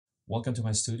Welcome to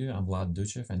my studio. I'm Vlad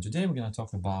Duchev, and today we're going to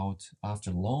talk about after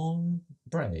long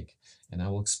break, and I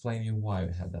will explain you why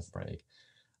we had that break.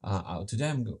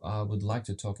 Today I would like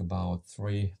to talk about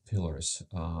three pillars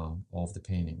of the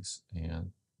paintings,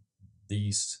 and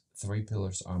these three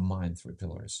pillars are mine three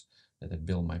pillars that I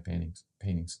build my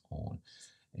paintings on.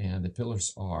 And the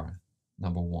pillars are: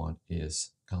 number one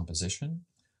is composition.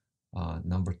 Pillar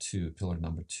number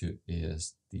two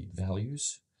is the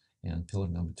values, and pillar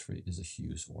number three is the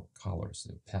hues or colors,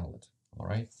 the palette. All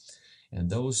right, and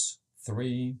those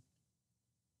three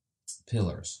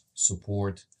pillars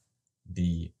support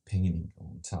the painting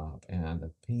on top, and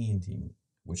the painting,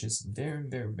 which is very,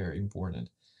 very, very important,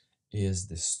 is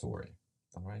the story.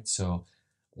 All right, so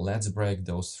let's break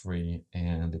those three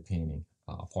and the painting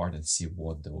apart and see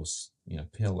what those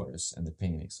pillars and the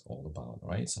paintings all about. All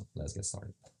right, so let's get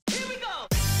started.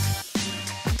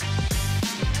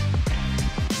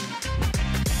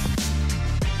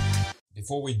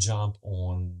 Before we jump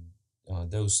on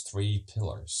those three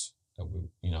pillars,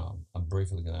 I'm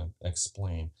briefly going to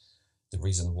explain the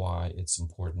reason why it's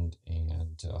important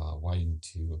and why you need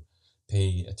to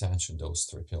pay attention to those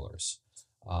three pillars.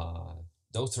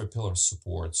 Those three pillars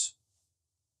supports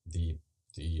the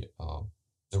the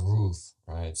roof,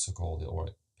 right? So-called, or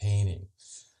painting.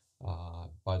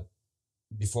 But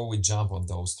before we jump on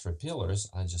those three pillars,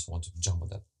 I just want to jump on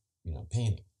that,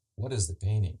 painting. What is the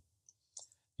painting?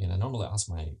 And I normally ask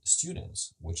my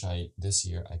students, which this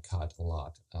year I cut a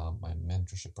lot. My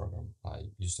mentorship program, I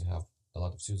used to have a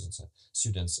lot of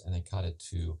students, and I cut it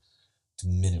to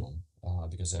minimum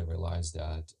because I realized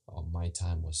that my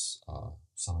time was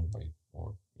signed by,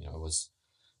 or I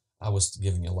was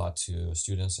giving a lot to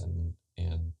students,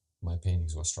 and my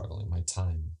paintings were struggling. My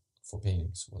time for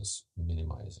paintings was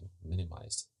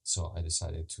minimized. So I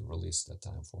decided to release that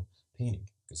time for painting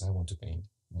because I want to paint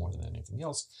more than anything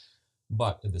else.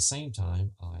 But at the same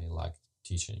time, I like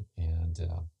teaching, and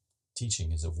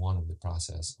teaching is one of the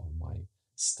process of my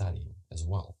studying as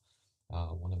well.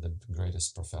 One of the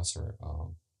greatest professor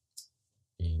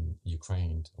in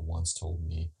Ukraine once told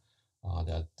me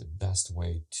that the best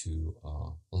way to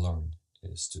learn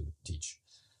is to teach.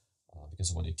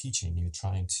 Because when you're teaching, you're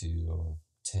trying to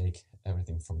take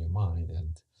everything from your mind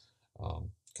and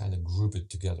kind of group it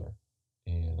together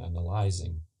and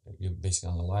analyzing. You're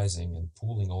basically analyzing and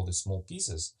pulling all the small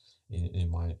pieces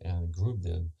and group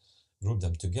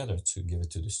them together to give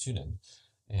it to the student.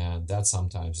 And that's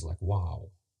sometimes like, wow,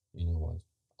 you know what?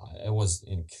 It was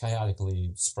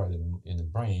chaotically spread in the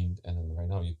brain, and then right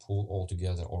now you pull all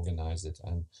together, organize it,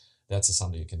 and that's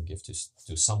something you can give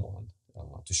to someone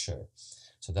to share.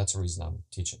 So that's the reason I'm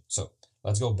teaching. So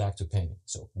let's go back to painting.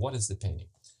 So what is the painting?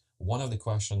 One of the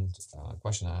question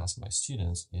I ask my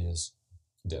students is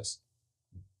this: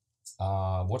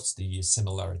 what's the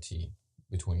similarity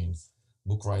between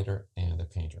book writer and a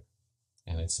painter?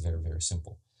 And it's very, very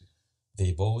simple.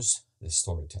 They both the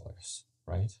storytellers,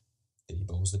 right? They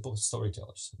both the book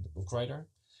storytellers. The book writer,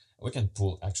 we can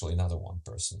pull actually another one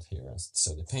person here.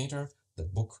 So the painter, the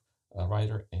book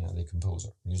writer, and the composer,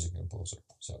 music composer.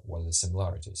 So what are the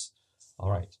similarities? All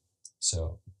right.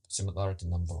 So similarity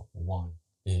number one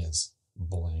is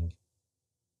blank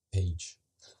page,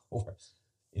 or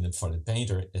for the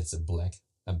painter, it's a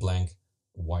blank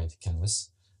white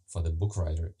canvas. For the book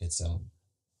writer, it's a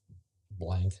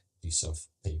blank piece of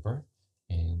paper,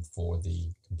 and for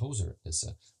the composer, it's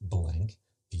a blank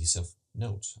piece of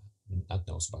notes, not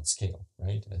notes, but scale,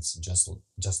 right? It's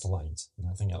just lines,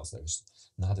 nothing else. There's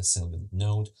not a single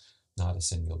note, not a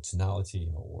single tonality,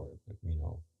 or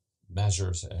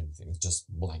measures or anything. It's just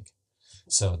blank.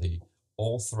 So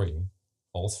all three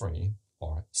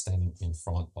are standing in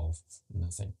front of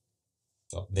nothing.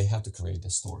 So they have to create a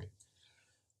story.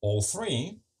 All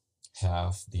three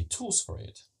have the tools for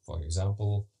it. For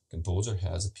example, composer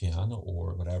has a piano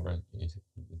or whatever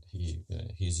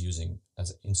he's using as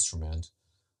an instrument,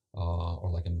 or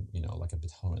like a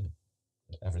Beethoven.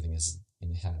 Everything is in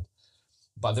the head,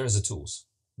 but there's a tools,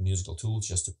 musical tools,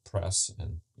 just to press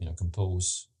and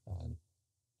compose and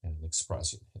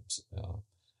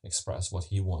express what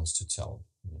he wants to tell,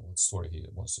 what story he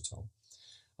wants to tell.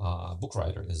 Book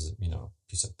writer is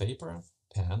piece of paper,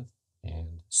 pen,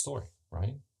 and story,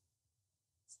 right?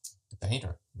 The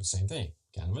painter, the same thing: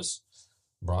 canvas,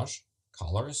 brush,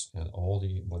 colors, and all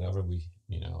the whatever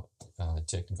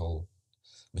technical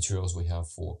materials we have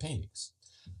for paintings.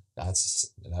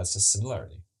 That's a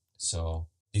similarity. So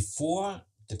before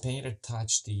the painter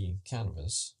touched the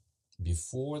canvas,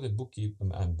 before the book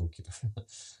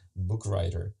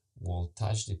writer will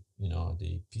touch the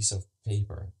piece of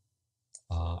paper,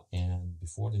 and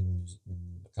before the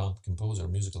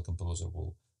musical composer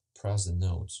will press the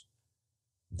notes,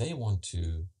 They want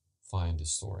to find the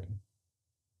story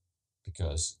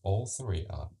because all three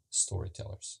are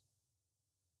storytellers.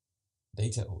 They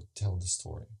tell the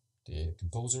story. The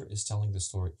composer is telling the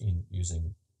story in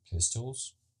using his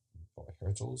tools or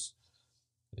her tools,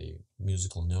 the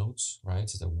musical notes, right?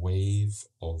 It's a wave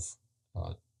of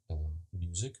uh, uh,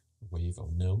 music, wave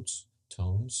of notes,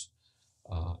 tones,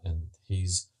 and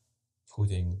he's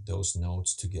putting those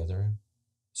notes together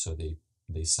so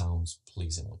they sound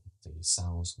pleasingly, they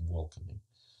sounds welcoming.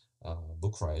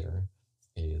 Book writer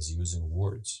is using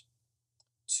words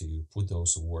to put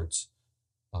those words.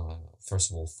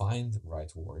 First of all, find the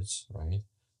right words, right,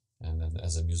 and then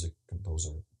as a music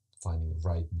composer, finding the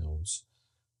right notes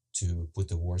to put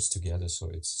the words together so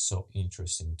it's so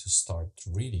interesting to start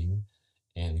reading,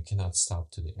 and you cannot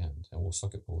stop to the end. And we'll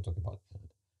talk about the end.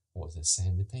 Well, the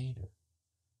same the painter.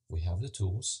 We have the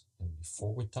tools, and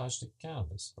before we touch the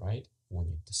canvas, right, we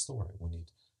need the story. We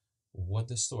need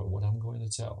what I'm going to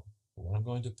tell, what I'm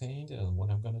going to paint, and what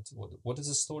I'm going to what is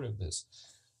the story of this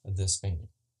painting.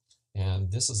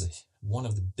 And this is one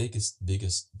of the biggest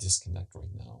disconnect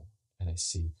right now, and I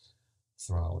see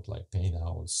throughout like paint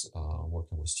outs,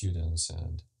 working with students,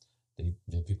 and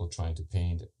they people trying to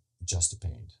paint, just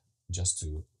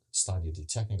to study the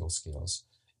technical skills,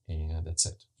 and that's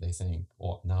it. They think,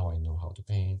 oh, now I know how to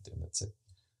paint, and that's it.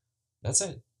 That's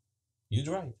it.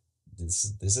 You're right. This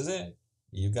is it.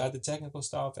 You got the technical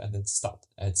stuff, and then stop.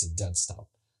 It's a dead stop.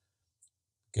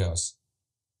 Because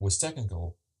with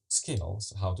technical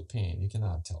skills, how to paint, you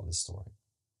cannot tell the story.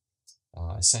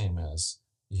 Same as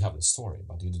you have the story,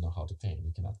 but you don't know how to paint.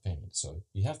 You cannot paint. So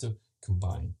you have to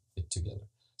combine it together.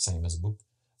 Same as a book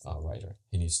writer.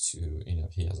 He needs to,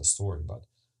 he has a story, but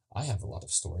I have a lot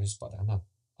of stories, but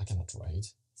I cannot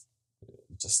write.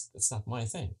 Just, it's not my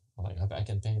thing. Like, I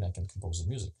can paint, I can compose the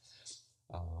music.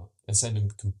 And same in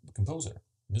composer,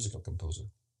 musical composer.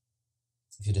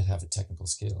 If you don't have the technical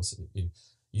skills,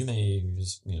 you may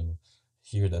just,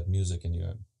 hear that music in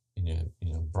your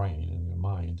brain, in your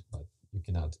mind, but you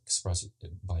cannot express it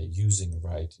by using the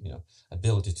right,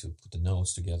 ability to put the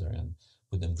notes together and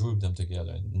group them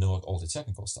together and know all the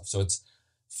technical stuff. So it's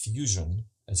fusion,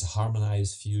 it's a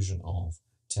harmonized fusion of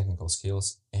technical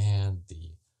skills and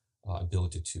the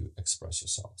ability to express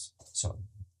yourselves. So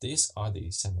these are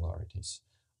the similarities.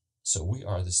 So we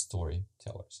are the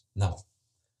storytellers. Now,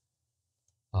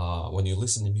 when you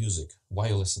listen to music, why are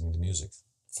you listening to music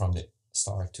from the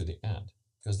start to the end?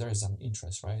 Because there is some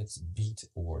interest, right? It's beat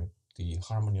or the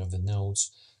harmony of the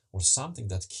notes or something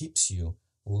that keeps you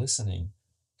listening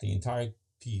the entire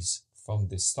piece from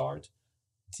the start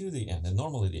to the end. And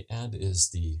normally the end is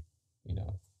the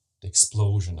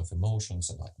explosion of emotions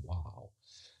and like, wow.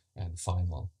 And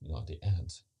final, the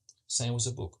end. Same with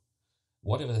a book.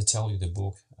 Whatever they tell you the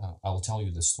book, I'll tell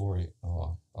you the story.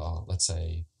 Let's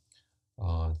say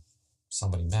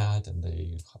somebody met and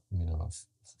they,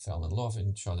 fell in love with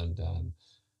each other, and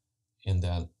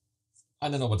then I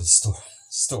don't know what the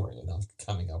story. And I'm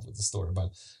coming up with the story,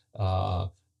 but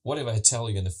what if I tell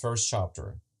you in the first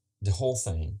chapter the whole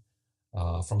thing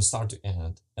from start to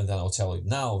end, and then I'll tell you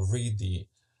now read the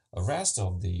rest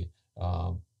of the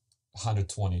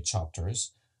 120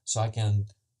 chapters, so I can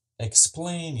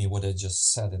explain you what I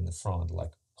just said in the front,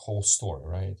 like whole story,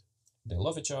 right? They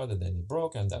love each other, then they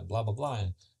broke, and then blah blah blah,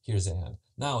 and here's the end.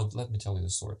 Now let me tell you the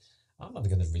story. I'm not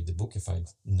gonna read the book if I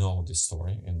know the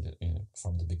story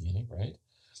from the beginning, right?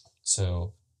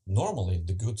 So normally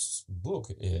the good book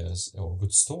is, or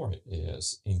good story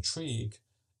is, intrigue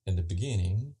in the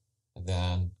beginning, and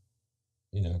then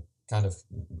kind of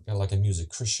like a music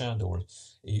crescendo, or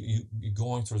you're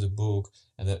going through the book,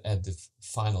 and then at the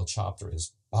final chapter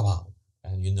is bam, bam,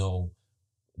 and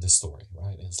the story,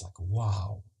 right? And it's like,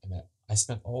 wow. And I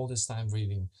spent all this time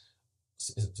reading,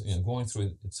 going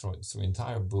through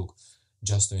entire book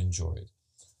just to enjoy it.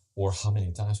 Or how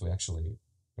many times we actually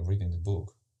reading the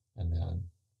book, and then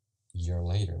a year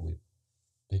later we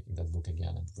picking that book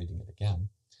again and reading it again,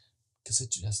 because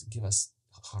it just give us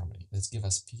harmony, it give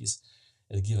us peace,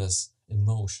 it give us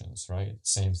emotions, right?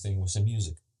 Same thing with the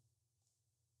music.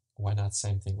 Why not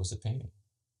same thing with the painting?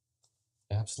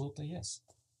 Absolutely yes.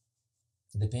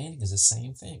 The painting is the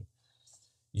same thing.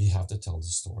 You have to tell the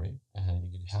story,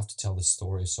 and you have to tell the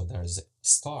story so there's a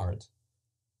start,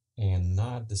 and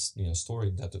not this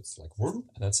story that it's like whoop,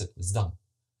 that's it, it's done.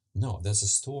 No, there's a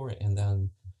story and then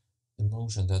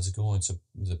emotion that's going. So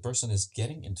the person is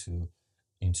getting into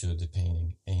the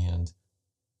painting and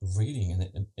reading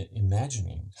and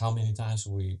imagining. How many times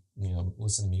we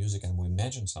listen to music and we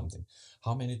imagine something?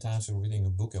 How many times we're reading a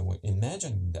book and we're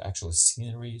imagining the actual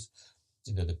sceneries,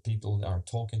 the people that are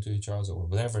talking to each other, or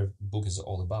whatever book is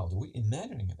all about? We're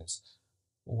imagining this.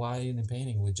 Why in the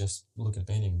painting we just look at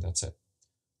the painting, that's it?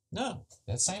 No,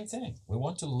 that's the same thing. We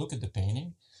want to look at the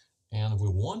painting and we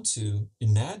want to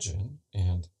imagine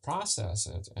and process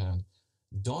it, and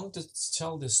don't just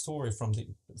tell the story from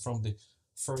the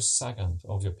first second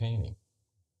of your painting,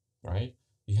 right?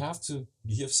 You have to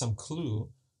give some clue,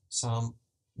 some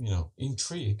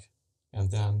intrigue, and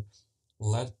then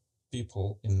let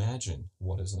people imagine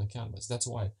what is in a canvas. That's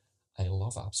why I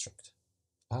love abstract.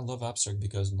 I love abstract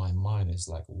because my mind is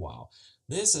like, wow,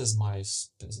 this is my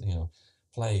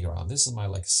playground. This is my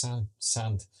like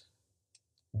sand,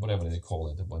 whatever they call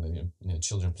it when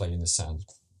children play in the sand.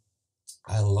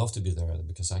 I love to be there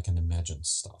because I can imagine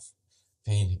stuff.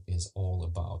 Painting is all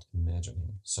about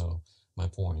imagining. So my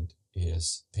point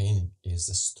is, painting is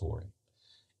the story.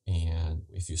 And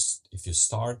if you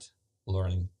start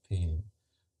learning painting,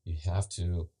 you have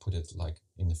to put it like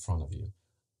in the front of you.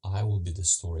 I will be the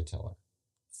storyteller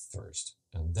first,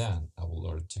 and then I will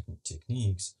learn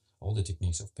techniques, all the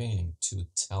techniques of painting to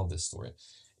tell this story.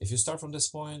 If you start from this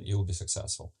point, you will be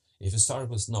successful. If you start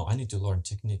with, no, I need to learn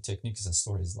techniques and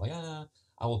stories, like,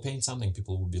 I will paint something,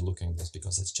 people will be looking at this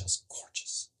because it's just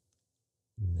gorgeous.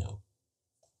 No.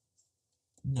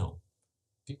 No.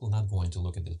 People are not going to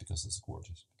look at this because it's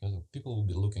gorgeous. Because people will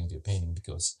be looking at your painting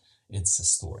because it's a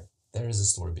story. There is a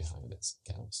story behind this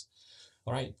canvas.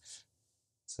 All right.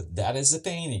 So that is a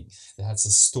painting. That's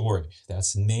a story.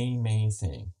 That's the main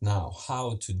thing. Now,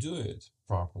 how to do it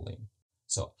properly.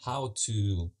 So how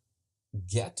to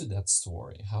get to that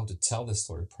story, how to tell the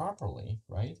story properly,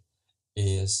 right,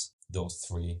 is those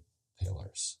three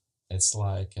pillars. It's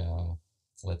like,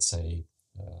 let's say,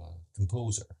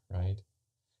 composer, right?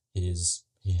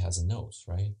 He has a note,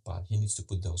 right? But he needs to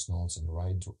put those notes in the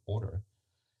right order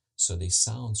so they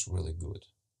sounds really good.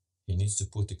 He needs to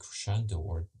put the crescendo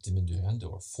or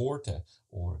diminuendo or forte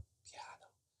or piano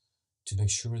to make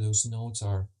sure those notes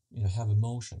are, have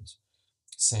emotions.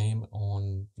 Same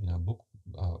on,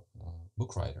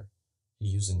 book writer. He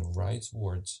using the right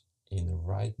words in the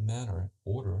right manner,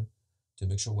 order, to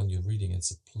make sure when you're reading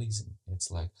it's pleasing.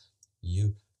 It's like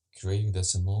you creating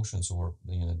this emotions or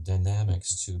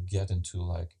dynamics to get into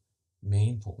like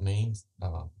main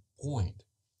point.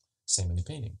 Same in the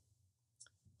painting.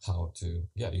 How to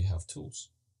you have tools.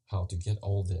 How to get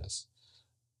all this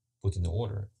put in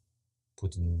order,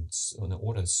 put in an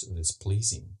order that's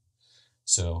pleasing.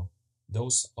 So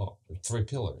those three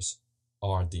pillars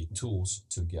are the tools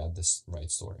to get this right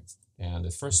story. And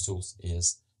the first tool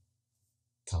is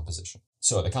composition.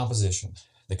 So the composition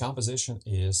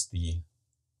is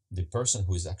the person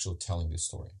who is actually telling the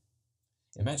story.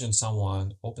 Imagine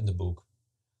someone open the book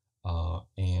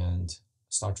and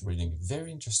start reading a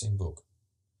very interesting book.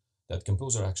 That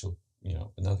composer actually,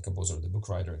 another composer, the book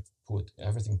writer, put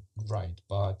everything right,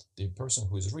 but the person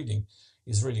who is reading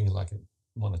like a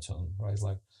monotone, right?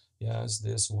 Like, yes,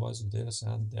 this was this,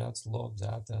 and that's love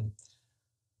that, and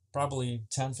probably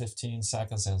 10-15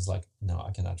 seconds, and it's like, no,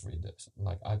 I cannot read this.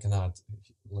 Like, I cannot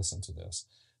listen to this.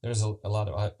 There's a lot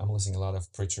of, I'm listening to a lot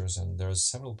of preachers, and there's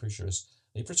several preachers,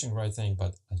 they're preaching the right thing,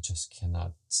 but I just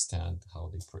cannot stand how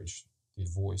they preach, the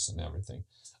voice and everything.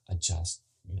 I just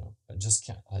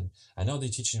can't. I know they're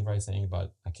teaching the right thing,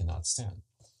 but I cannot stand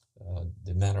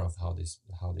the manner of how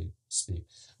they speak.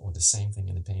 Or the same thing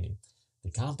in the painting. The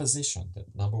composition,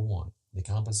 that number one, the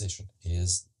composition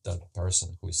is the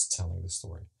person who is telling the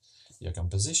story. Your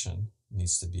composition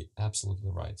needs to be absolutely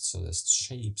right. So the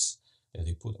shapes that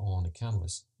you put on the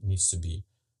canvas needs to be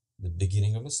the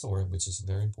beginning of the story, which is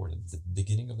very important. The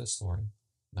beginning of the story,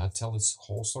 not tell its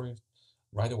whole story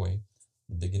right away.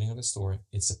 The beginning of the story,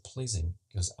 it's a pleasing,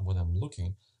 because when I'm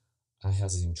looking, I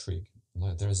have an intrigue.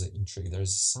 There's an intrigue.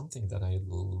 There's something that I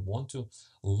want to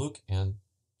look and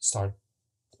start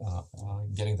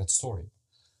getting that story,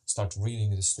 start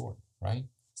reading the story, right?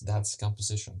 So that's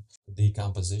composition. The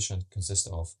composition consists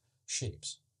of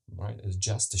shapes, right? It's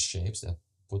just the shapes that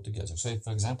put together. So,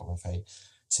 for example, if I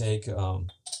take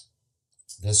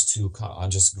this I'll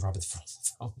just grab it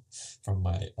from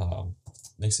my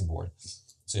mixing board.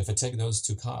 So if I take those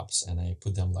two cups and I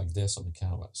put them like this on the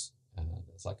canvas, and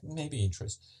it's like maybe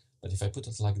interest, but if I put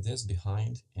it like this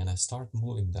behind and I start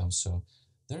moving them, so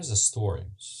there's a story.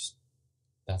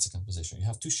 That's a composition. You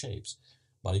have two shapes,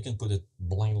 but you can put it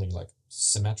blindly, like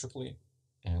symmetrically,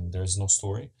 and there's no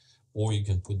story, or you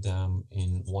can put them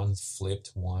in one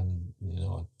flipped, one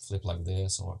flip like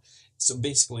this, or so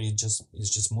basically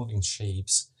it's just moving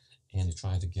shapes, and you're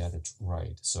trying to get it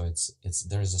right. So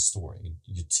there's a story.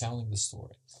 You're telling the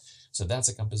story. So that's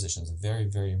a composition. It's very,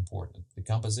 very important. The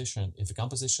composition, if the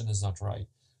composition is not right,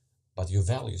 but your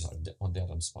values are on dead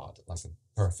on spot, like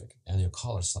perfect, and your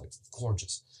colors like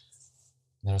gorgeous,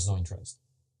 there's no interest.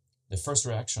 The first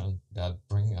reaction that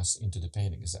brings us into the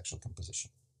painting is actual composition,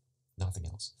 nothing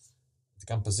else. The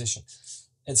composition,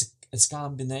 it's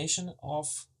combination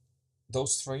of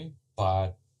those three,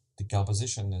 but the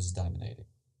composition is dominating.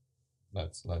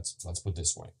 Let's put it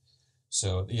this way.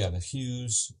 So yeah, the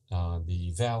hues,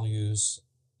 the values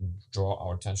draw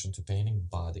our attention to painting,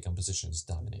 but the composition is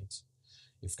dominates.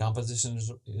 If composition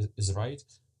is right,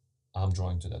 I'm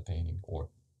drawing to that painting, or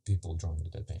people drawing to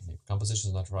that painting. If composition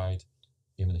is not right,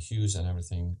 even the hues and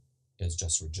everything is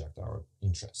just reject our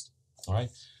interest. All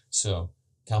right. So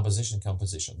composition.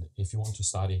 If you want to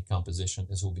study composition,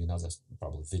 this will be another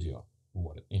probably video.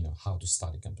 How to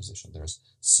study composition. There's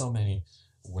so many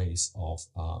ways of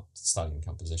studying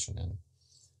composition, and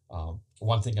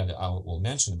one thing I will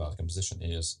mention about composition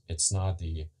is it's not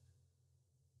the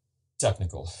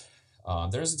technical.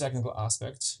 There is a technical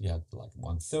aspect, yeah, like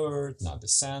 1/3, not the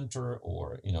center,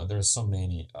 or there's so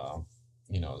many,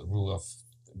 the rule of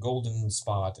golden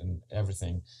spot and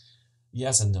everything.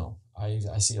 Yes and no. I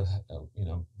see a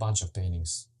bunch of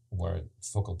paintings where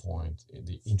focal point,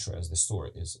 the interest, the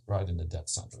story is right in the dead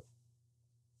center,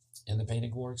 and the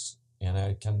painting works, and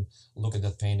I can look at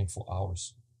that painting for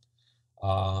hours.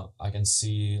 I can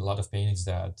see a lot of paintings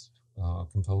that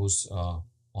compose on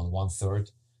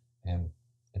 1/3, and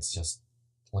it's just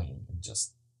plain.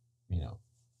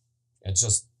 It's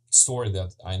just story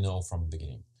that I know from the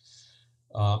beginning.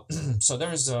 So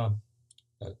there is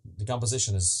the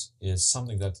composition is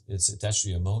something that is attached to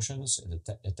your emotions, and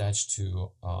attached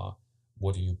to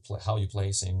how you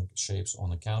placing shapes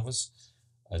on a canvas.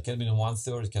 It can be in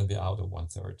 1/3, it can be out of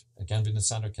 1/3. It can be in the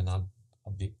center, cannot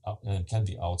be and can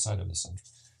be outside of the center.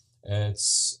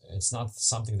 It's not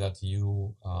something that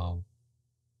you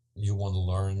want to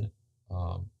learn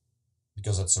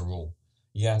because it's a rule.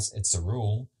 Yes, it's a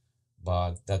rule,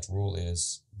 but that rule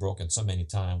is broken so many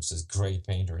times as great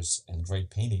painters and great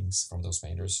paintings from those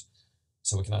painters.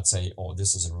 So we cannot say, oh,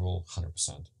 this is a rule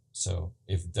 100%. So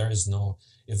if there's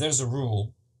a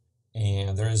rule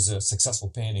and there is successful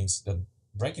paintings that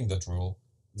breaking that rule,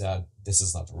 that this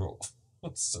is not a rule,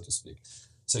 so to speak.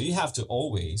 So you have to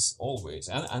always,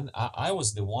 and I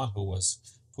was the one who was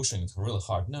pushing it really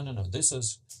hard. No, this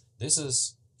is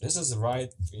the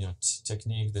right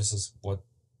technique. This is what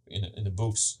in the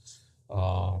books,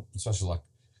 especially like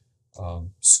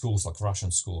schools like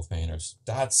Russian school of painters.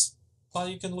 Well,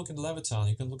 you can look at Leviton,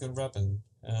 you can look at Repin,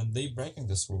 and they breaking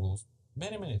this rule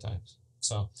many times.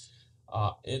 So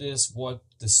it is what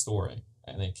the story,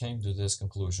 and they came to this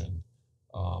conclusion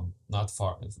not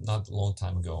a long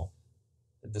time ago.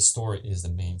 The story is the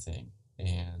main thing,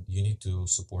 and you need to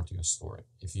support your story.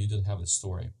 If you don't have a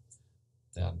story,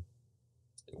 then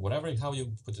how you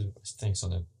put things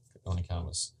on a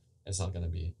canvas, it's not gonna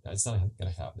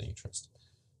have the interest.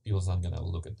 People's not gonna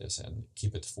look at this and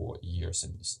keep it for years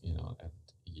and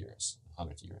years,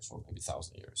 100 years, or maybe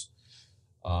 1,000 years.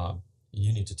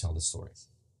 You need to tell the story.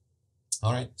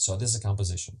 All right, so this is a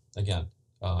composition. Again,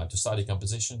 to study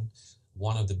composition,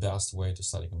 one of the best way to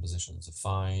study composition is to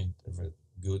find a very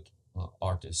good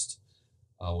artist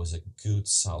with a good,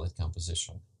 solid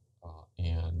composition,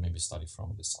 and maybe study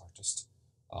from this artist.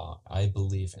 I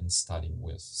believe in studying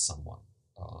with someone,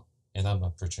 and I'm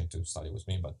not preaching to study with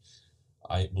me, but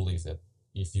I believe that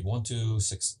if you want to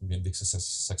be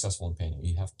successful in painting,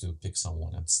 you have to pick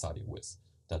someone and study with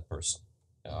that person.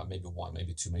 Maybe one,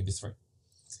 maybe two, maybe three.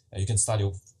 You can study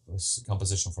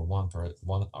composition from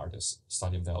one artist,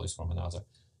 study values from another,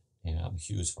 and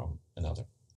hues from another.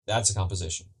 That's a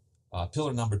composition.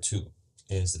 Pillar number 2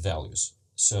 is the values.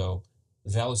 So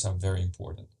the values are very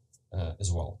important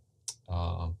as well.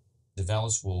 The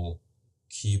values will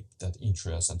keep that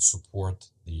interest and support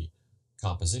the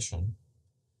composition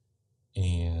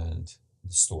and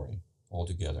the story all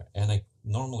together. And I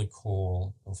normally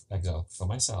call, for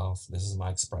myself, this is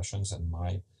my expressions and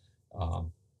my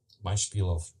my spiel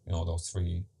of those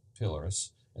 3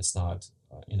 pillars. It's not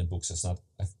in the books. It's not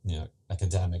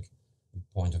academic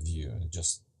point of view, and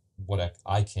just what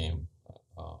I came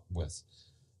with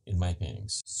in my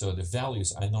paintings. So the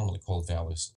values, I normally call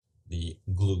values the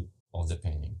glue of the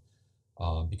painting,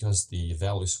 because the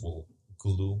values will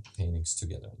glue paintings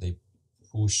together. The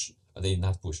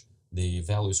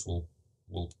values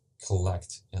will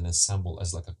collect and assemble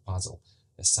as like a puzzle,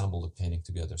 assemble the painting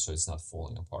together so it's not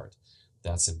falling apart.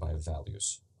 That's it by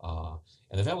values.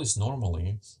 And the values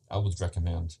normally, I would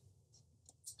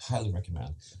highly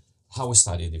recommend, how we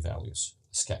study the values.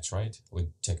 Sketch, right? We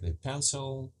take the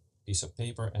pencil, piece of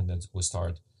paper, and then we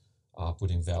start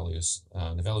putting values.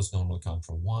 The values normally come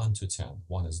from 1 to 10.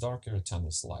 1 is darker, 10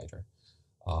 is lighter.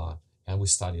 And we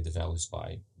study the values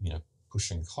by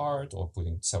pushing hard or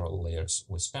putting several layers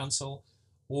with pencil,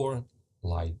 or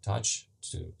light touch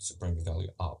to bring the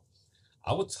value up.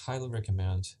 I would highly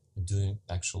recommend doing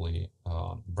actually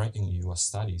breaking your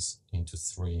studies into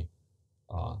three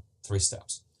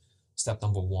steps. Step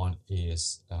number one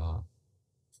is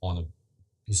on a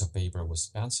piece of paper with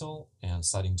pencil and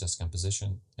studying just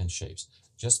composition and shapes.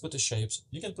 Just put the shapes.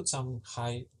 You can put some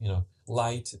high,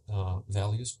 light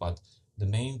values, but the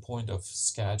main point of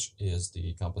sketch is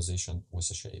the composition with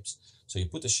the shapes. So you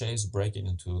put the shapes, break it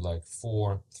into like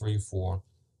three, four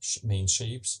main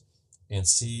shapes, and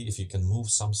see if you can move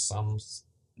some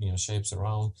shapes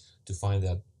around to find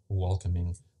that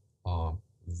welcoming,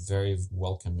 very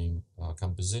welcoming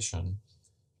composition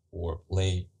or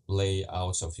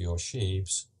layouts of your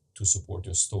shapes to support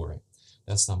your story.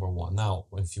 That's number one. Now,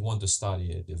 if you want to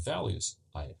study the values,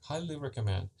 I highly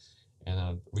recommend, and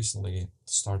I recently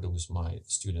started with my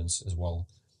students as well,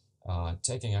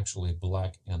 taking actually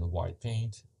black and white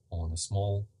paint on a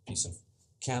small piece of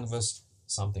canvas,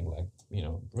 something like,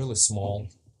 really small,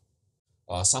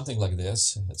 something like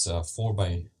this. It's a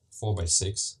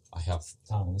 4x6. I have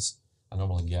tons. I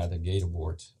normally get a gator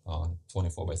board,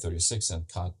 24x36, and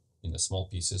cut in the small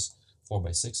pieces,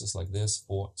 4x6s like this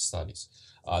for studies.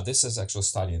 This is actually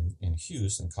studying in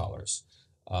hues and colors.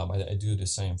 I do the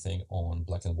same thing on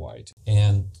black and white.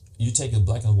 And you take a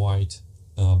black and white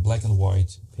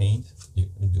paint. You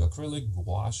do acrylic,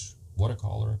 gouache,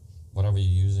 watercolor, whatever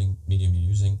you're using, medium you're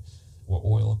using, or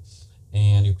oil,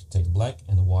 and you take black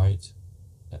and white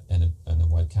and a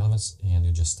white canvas, and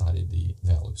you just study the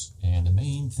values. And the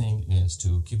main thing is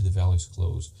to keep the values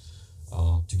close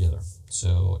together.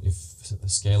 So if the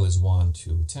scale is 1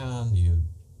 to 10, you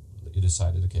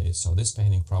decided, okay, so this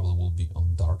painting probably will be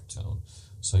on dark tone.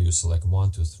 So you select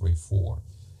 1, 2, 3, 4,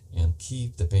 and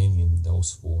keep the painting in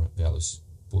those 4 values,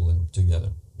 pull them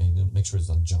together. Make sure it's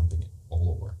not jumping all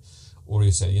over. Or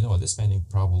you say, this painting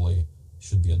probably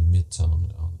should be on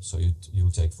mid-tone. So you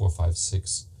take 4, 5,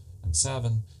 6, and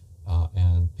 7,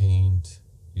 and paint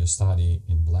your study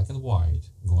in black and white,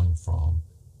 going from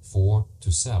 4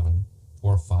 to 7,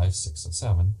 4, 5, 6, and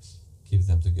 7. Keep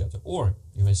them together. Or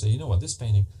you may say, this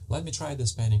painting, let me try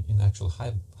this painting in actual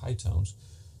high tones.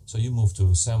 So you move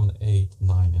to 7, 8,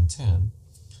 9, and 10,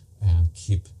 and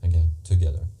keep again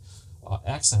together.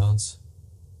 Accents,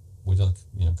 we don't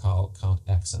count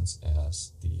accents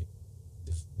as the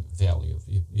value.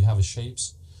 You have a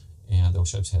shapes, and those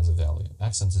shapes has a value.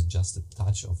 Accents is just a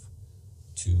touch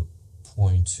to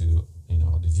point to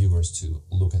the viewers to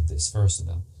look at this first and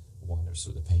then wander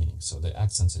through the painting. So the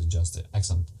accents is just the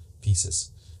accent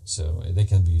pieces, so they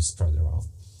can be spread around.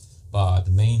 But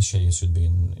the main shade should be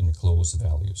in close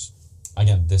values.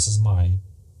 Again, this is my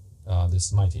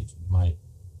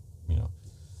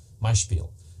my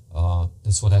spiel.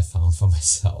 That's what I found for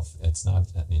myself. It's not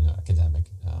academic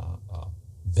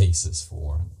basis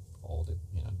for all the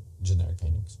generic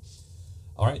paintings.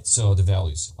 All right, so the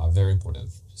values are very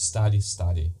important. Study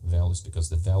values, because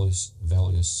the values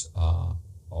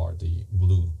are the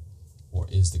glue, or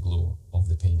is the glue of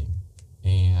the painting.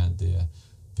 And the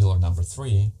pillar number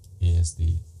 3 is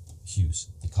the hues,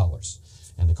 the colors.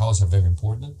 And the colors are very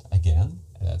important. Again,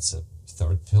 that's a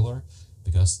third pillar,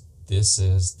 because this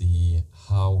is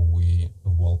how we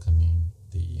welcoming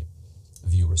the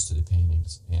viewers to the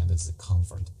paintings, and it's the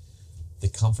comfort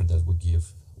that we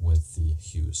give with the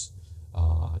hues.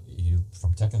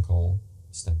 From technical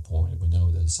standpoint, we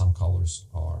know that some colors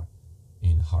are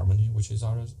in harmony with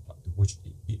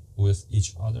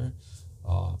each other,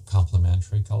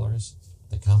 complementary colors.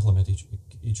 They complement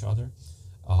each other.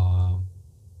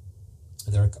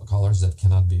 There are colors that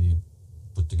cannot be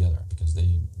put together because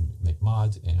they make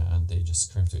mud and they just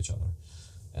scream to each other,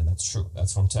 and that's true.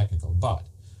 That's from technical. But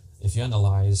if you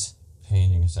analyze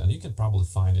paintings, and you can probably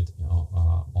find it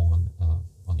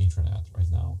on internet right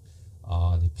now,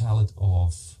 the palette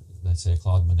of, let's say,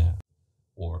 Claude Monet,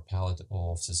 or palette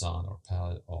of Cézanne, or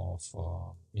palette of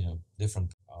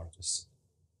different artists.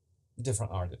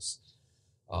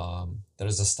 There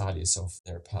is a studies of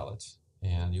their palette,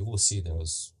 and you will see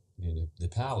there's the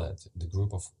palette, the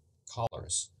group of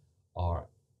colors are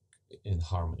in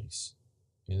harmonies.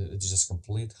 It's just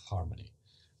complete harmony.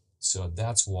 So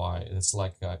that's why it's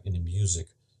like in the music,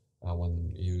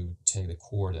 when you take the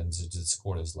chord and this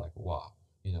chord is like, wow,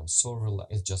 so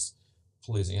it's just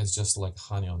pleasing. It's just like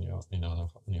honey on your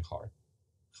on your heart.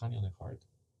 Honey on your heart.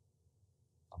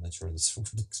 I'm not sure this is a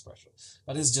good expression,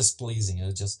 but it's just pleasing.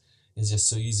 It's just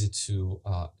so easy to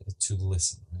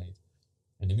listen, right?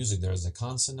 In the music, there's a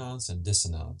consonance and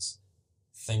dissonance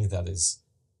thing that is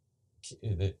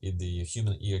the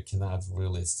human ear cannot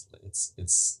really.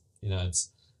 It's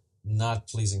not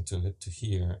pleasing to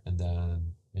hear, and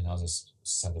then another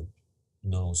set of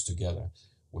notes together,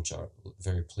 which are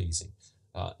very pleasing.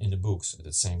 In the books,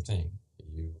 the same thing.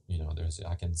 There's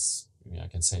I can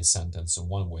say a sentence in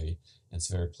one way, and it's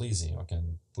very pleasing. I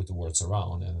can put the words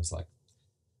around, and it's like,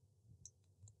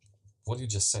 what did you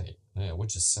just say? Yeah,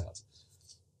 what you said.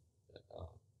 Uh,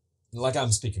 like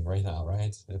I'm speaking right now,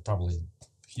 right? Probably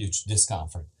huge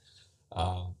discomfort.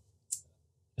 Uh,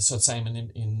 so same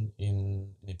in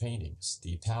paintings.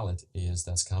 The palette is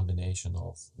that combination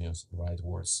of right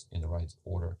words in the right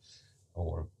order,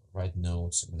 or right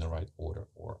notes in the right order,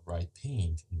 or right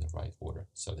paint in the right order.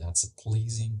 So that's a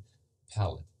pleasing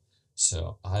palette.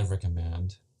 So I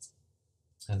recommend,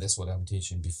 and that's what I'm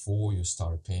teaching before you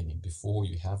start painting, before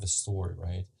you have a story,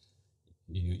 right?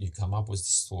 You come up with the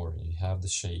story, you have the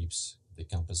shapes, the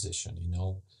composition,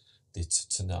 the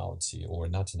tonality, or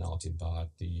not tonality, but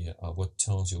the what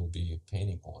tones you'll be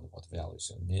painting on, what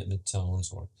values, mid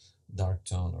tones or dark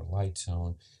tone or light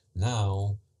tone.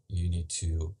 Now you need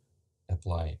to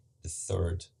apply the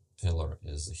third pillar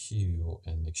is the hue,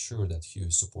 and make sure that hue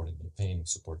is supporting the painting,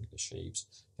 supporting the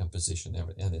shapes, composition,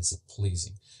 everything, and it's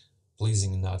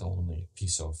pleasing not only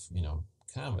piece of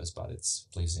canvas, but it's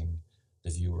pleasing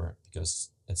the viewer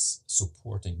because it's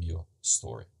supporting your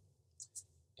story,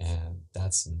 and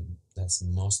that's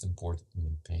most important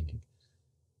in painting.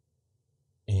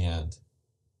 And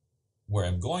where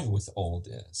I'm going with all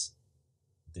this,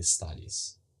 the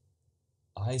studies,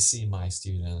 I see my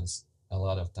students a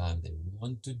lot of time they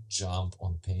want to jump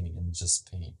on painting and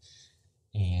just paint,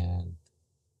 and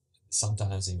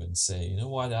sometimes even say, you know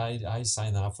what, I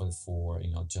sign up for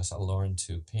just I learn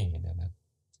to paint, and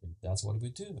that's what we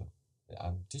do.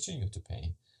 I'm teaching you to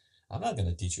paint. I'm not going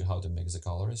to teach you how to mix the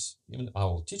colors. Even I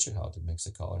will teach you how to mix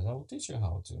the colors. I will teach you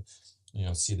how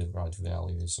to see the right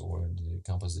values or the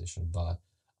composition. But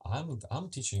I'm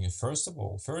teaching you first of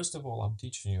all I'm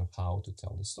teaching you how to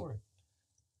tell the story.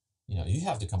 You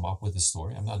have to come up with the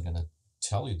story. I'm not going to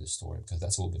tell you the story because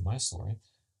that will be my story.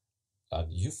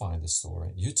 You find the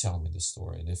story, you tell me the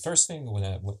story. The first thing when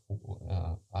I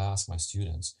ask my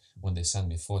students when they send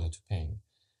me photo to paint,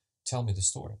 tell me the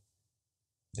story.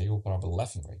 They will probably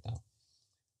laughing right now.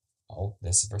 Oh,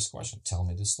 that's the first question. Tell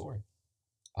me the story.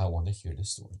 I want to hear the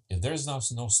story. If there is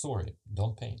no story,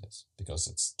 don't paint this because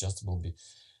it's just will be.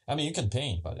 I mean, you can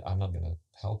paint, but I'm not gonna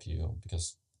help you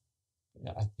because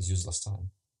it's useless time.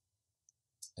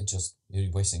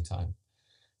 You're wasting time.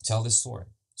 Tell the story.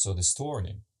 So the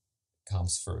story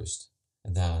comes first,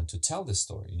 and then to tell the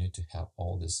story, you need to have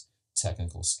all these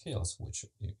technical skills which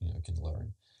you can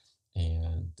learn.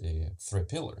 And the three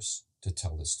pillars to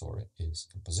tell the story is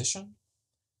composition,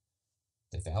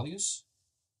 the values,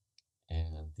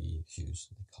 and the hues,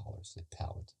 the colors, the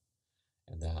palette.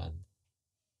 And then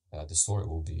the story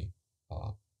will be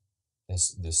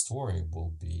the story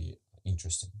will be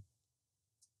interesting.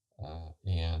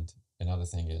 And another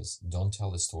thing is don't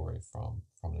tell the story from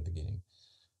the beginning.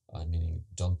 Meaning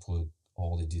don't put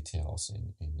all the details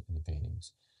in the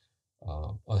paintings.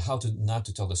 On how to not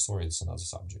to tell the story is another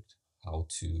subject. How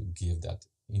to give that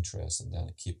interest and then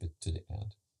keep it to the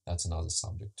end. That's another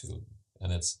subject too,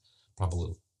 and it's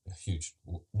probably a huge,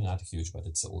 not huge, but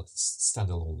it's a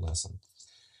standalone lesson.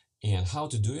 And how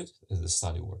to do it is the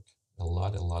study work, a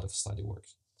lot of study work.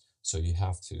 So you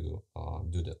have to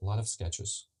do a lot of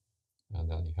sketches,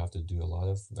 and then you have to do a lot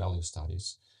of value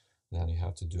studies. Then you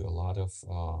have to do a lot of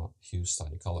hue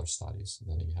study, color studies.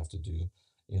 Then you have to do,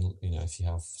 if you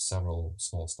have several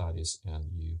small studies and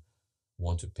you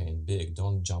want to paint big,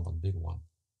 don't jump on big one.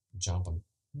 Jump on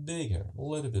bigger, a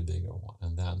little bit bigger one,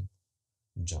 and then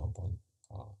jump on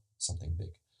something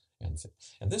big. And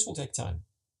this will take time.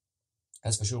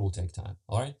 As for sure will take time.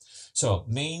 All right. So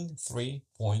main 3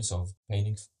 points of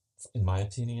painting, in my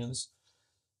opinion,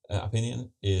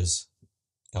 is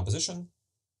composition,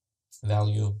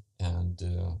 value, and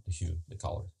the hue, the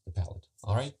color, the palette.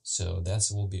 All right. So that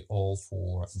will be all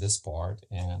for this part,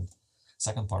 and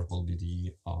second part will be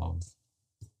the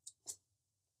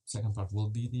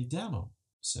demo.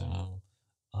 So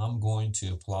I'm going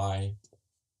to apply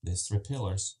these 3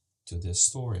 pillars to this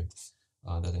story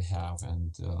that I have,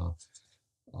 and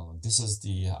this is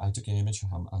I took an image.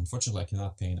 Unfortunately, I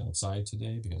cannot paint outside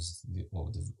today because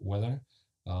of the weather,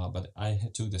 but I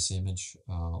took this image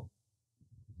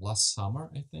last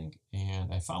summer, I think,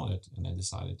 and I found it and I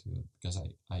decided to, because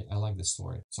I like the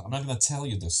story. So I'm not going to tell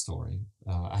you this story.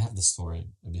 I have the story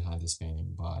behind this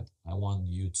painting, but I want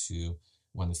you to,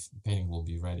 when the painting will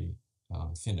be ready,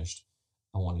 finished,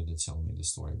 I want you to tell me the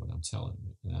story, what I'm telling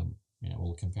you, and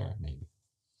we'll compare it maybe.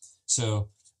 So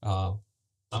I'm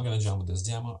going to jump with this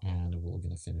demo and we're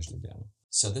going to finish the demo.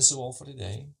 So this is all for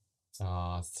today.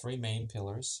 3 main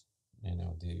pillars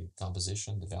the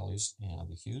composition, the values, and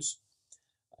the hues,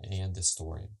 and the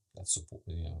story that support,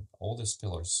 all these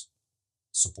pillars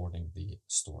supporting the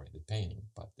story, the painting,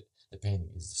 but the painting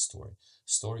is the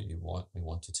story we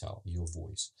want to tell, your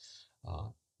voice, uh,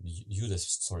 you the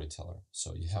storyteller,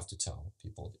 so you have to tell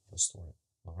people your story.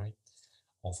 All right,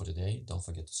 all for today. Don't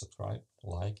forget to subscribe,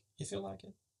 like if you like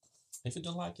it. If you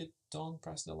don't like it, don't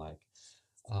press the like.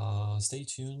 Stay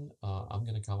tuned. I'm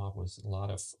gonna come up with a lot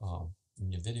of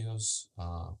new videos.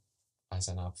 I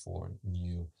sign up for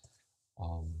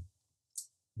um,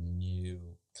 new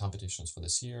competitions for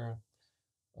this year.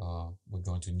 We're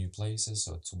going to new places,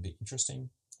 so it will be interesting.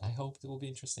 I hope it will be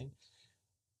interesting,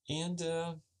 and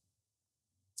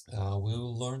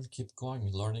we'll keep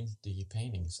going, learning the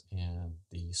paintings and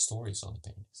the stories on the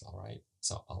paintings. All right.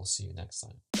 So I'll see you next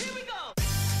time.